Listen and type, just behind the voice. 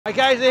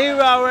Okay, so here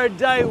we are, we're at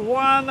day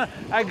one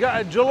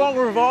at Geelong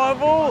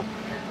Revival.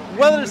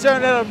 Weather's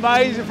turned out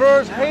amazing for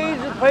us.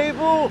 Heaps of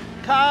people,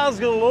 cars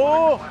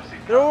galore.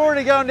 They're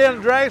already going down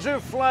the drag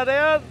strip flat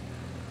out.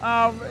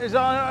 It's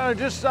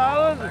just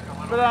started,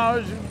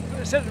 but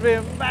it's set to be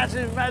a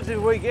massive,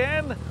 massive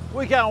weekend.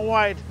 We can't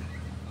wait.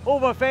 All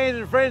my fans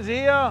and friends are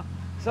here,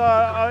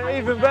 so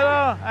even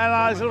better,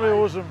 and it's going to be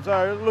awesome,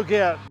 so look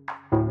out.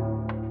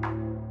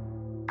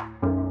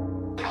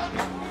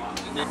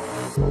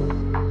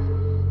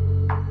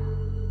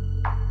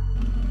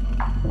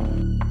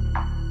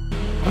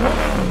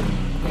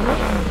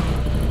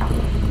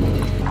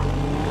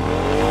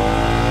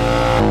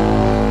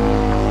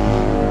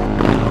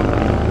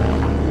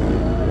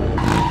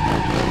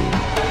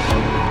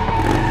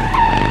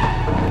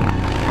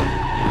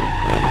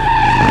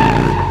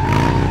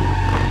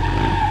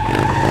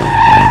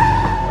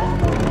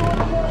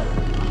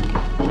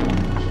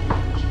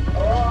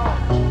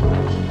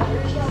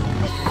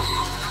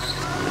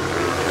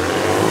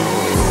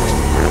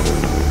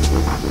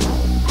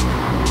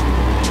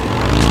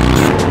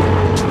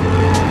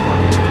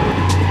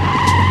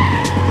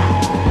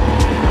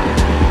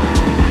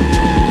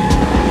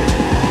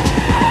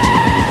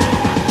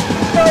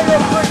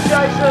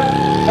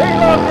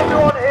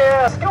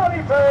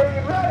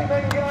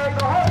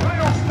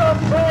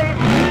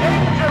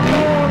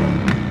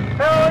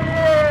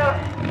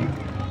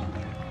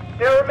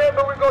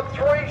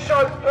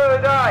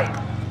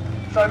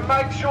 So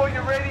make sure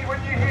you're ready when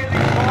you hear these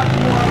lights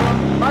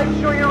blow. Make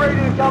sure you're ready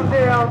to come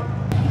down.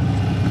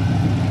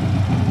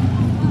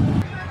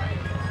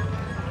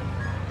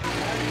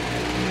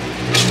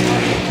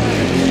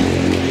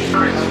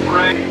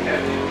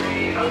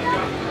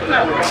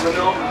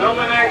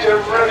 Dominic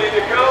is ready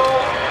to go.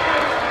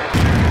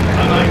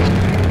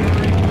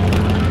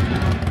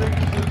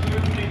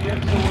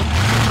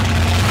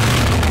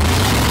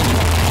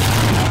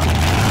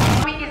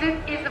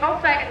 Is the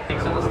Volkswagen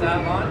 6 on the start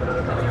line?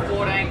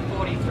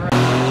 1443.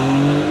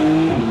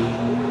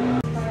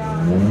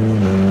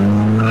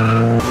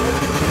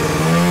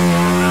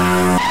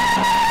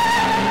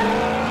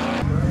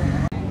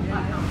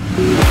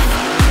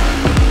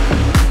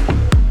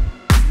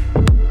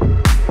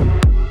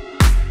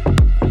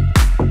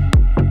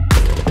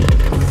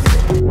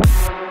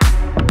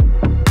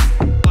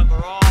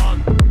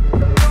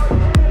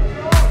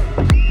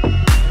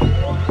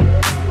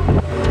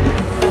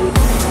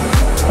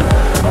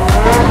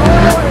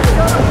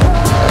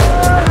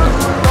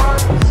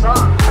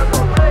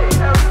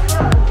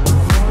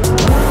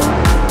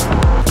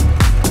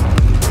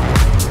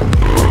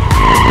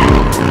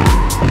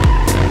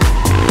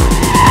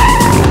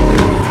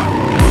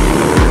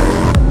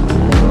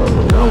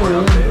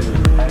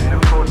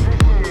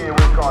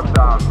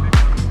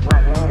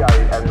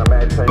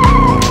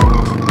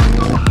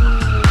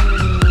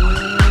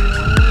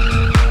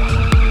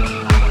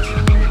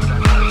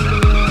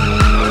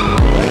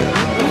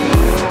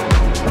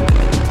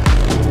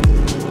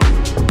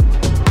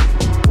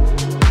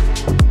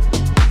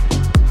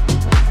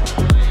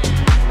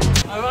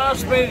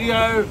 To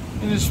go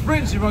in the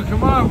sprints in my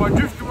Camaro, my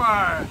drift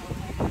Camaro.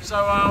 So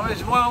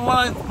it's 1/8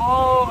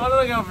 mile. I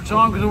don't go for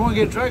time because I want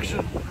to get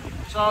traction.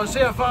 So I'll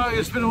see how far I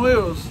can spin the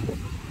wheels.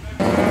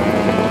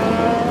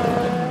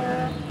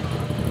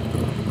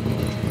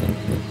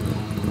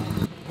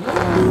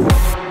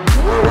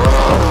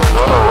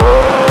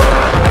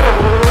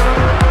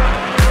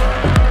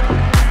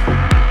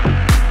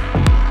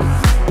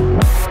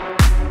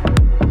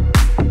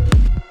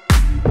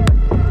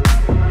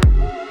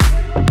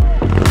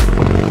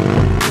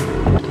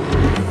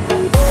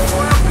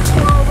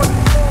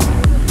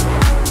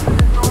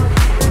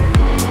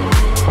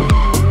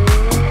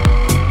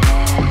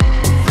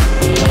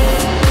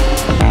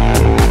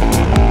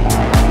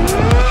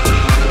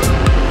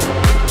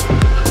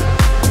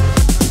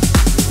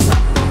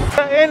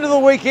 End of the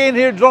weekend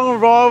here at Geelong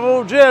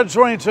Revival,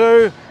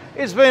 2022.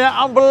 It's been an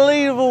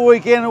unbelievable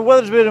weekend. The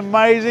weather's been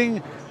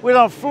amazing. We've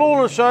done a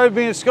flawless show,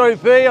 being a Scotty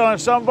P on a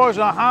stunt bike,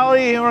 on a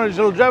Harley, him on his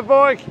little jet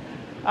bike.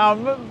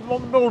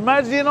 Little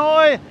Madsy and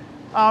I,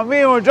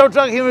 me on a job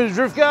truck, him in his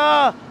drift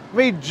car,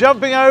 me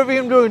jumping over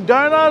him doing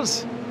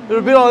donuts. It was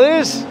a bit like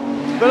this.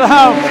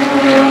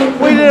 But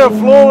we did it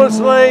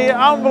flawlessly,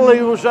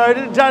 unbelievable show.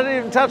 Didn't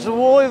even touch the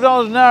wall, even though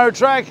it was a narrow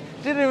track.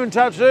 Didn't even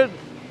touch it.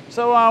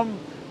 So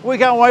we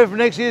can't wait for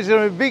next year. It's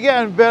going to be bigger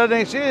and better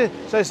next year,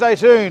 so stay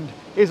tuned.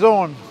 It's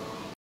on.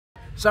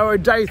 So we're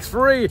day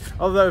 3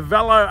 of the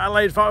Velo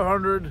Adelaide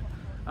 500.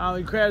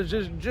 The crowd's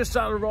just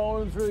started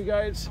rolling through the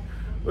gates.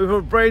 We've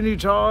put brand new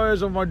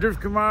tyres on my drift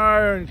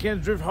Camaro and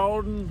Ken's drift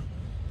Holden.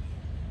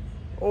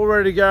 All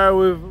ready to go.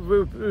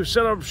 We've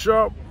set up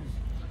shop.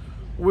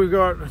 We've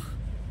got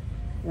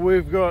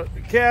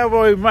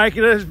Cowboy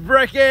making us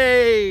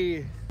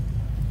brekkie.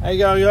 How you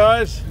going,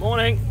 guys?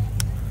 Morning.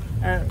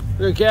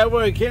 The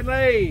Cowboy,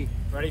 Kenley.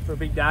 Ready for a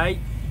big day.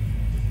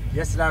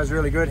 Yesterday was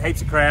really good,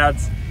 heaps of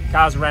crowds.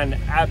 Cars ran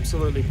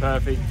absolutely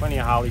perfect, plenty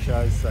of Harley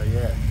shows, so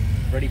yeah,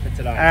 ready for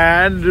today.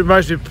 And the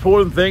most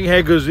important thing,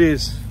 how good is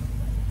this?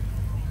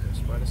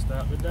 Best way to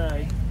start the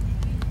day.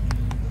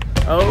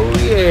 Oh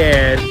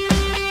yeah.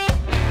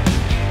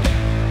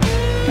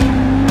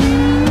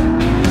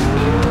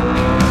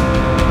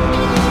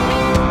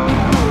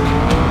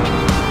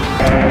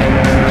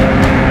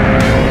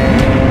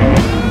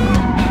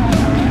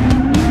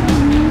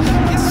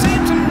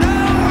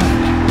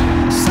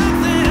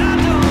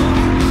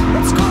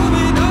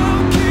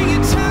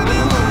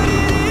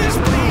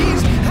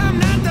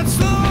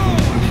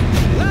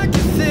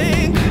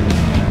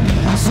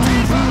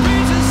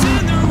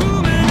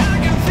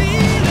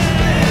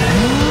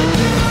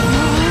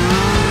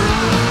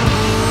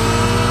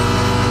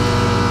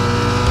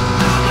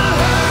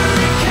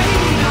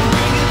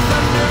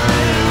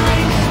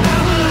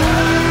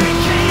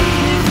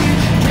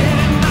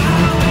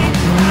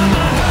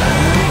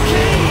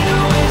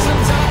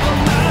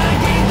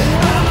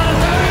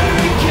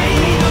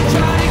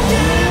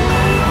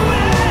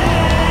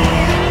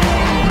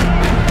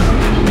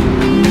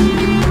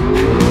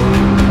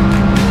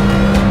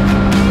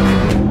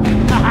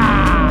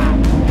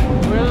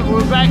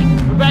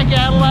 We're back at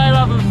Adelaide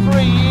after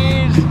 3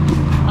 years,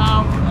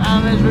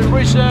 and it's been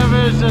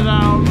resurfaced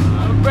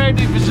and brand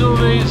new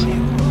facilities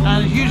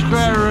and a huge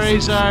crowd already.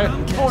 So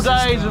 4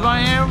 days of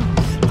AM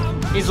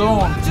is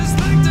on.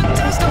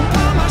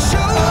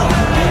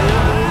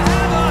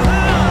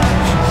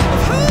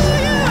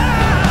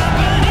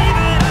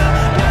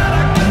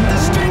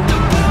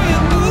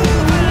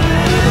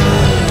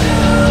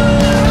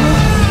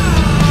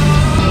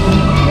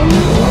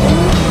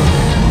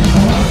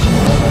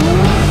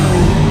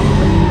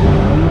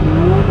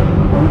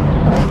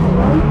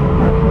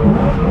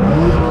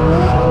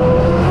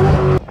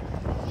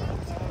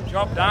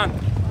 Job done.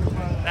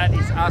 That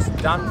is us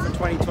done for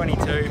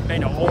 2022.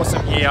 Been an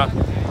awesome year.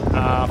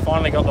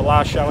 Finally got the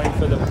last show in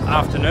for the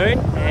afternoon,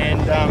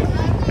 and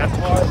our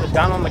tyres are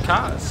done on the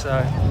cars.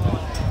 So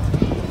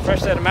fresh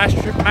set of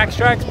max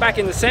tracks, back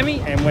in the semi,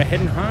 and we're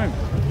heading home.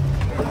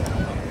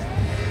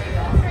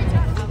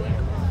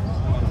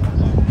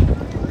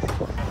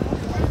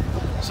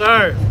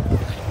 So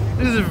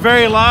this is the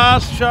very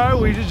last show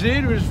we just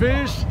did. We just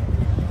finished.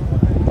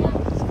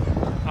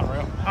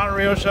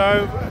 Unreal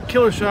show,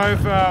 killer show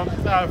for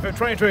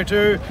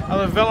 2022.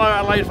 The Velo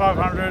Adelaide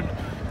 500.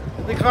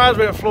 The cars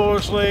went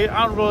flawlessly,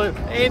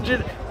 unbelievable.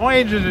 My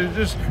engine is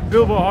just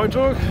built by High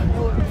Torque,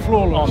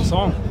 flawless.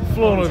 On song.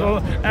 Flawless.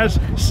 As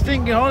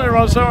stinking on,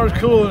 everyone's so much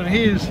cooler than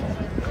his.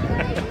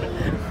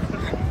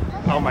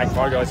 I'll make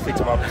my guys fix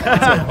them up.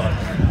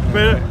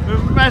 But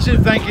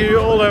massive thank you to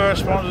all of our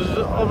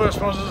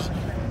sponsors.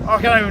 I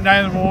can't even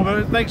name them all,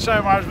 but thanks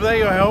so much for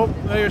your help,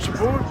 your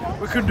support.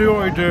 We couldn't do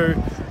what we do.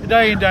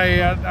 Day in,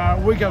 day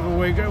out, week after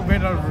week,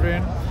 event after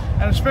event,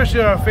 and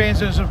especially our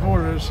fans and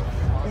supporters.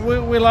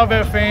 We love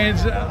our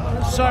fans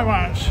so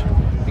much.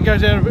 It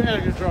goes out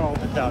of control.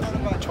 It does. In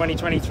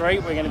 2023,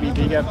 we're going to be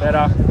bigger,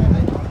 better.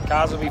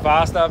 Cars will be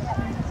faster.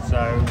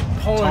 So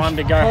time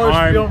to go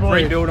home,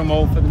 rebuild them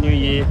all for the new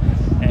year,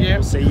 and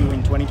we'll see you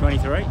in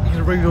 2023. You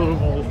can rebuild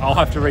them all. I'll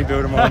have to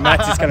rebuild them all.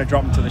 Matt's just going to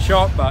drop them to the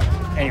shop, but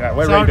anyway,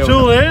 we're rebuilding.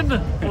 So until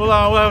then, we'll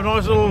have a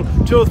nice little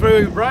 2 or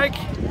 3 week break.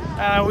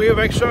 We have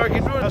extra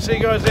into it. I'll see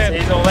you guys then.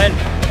 See you all then.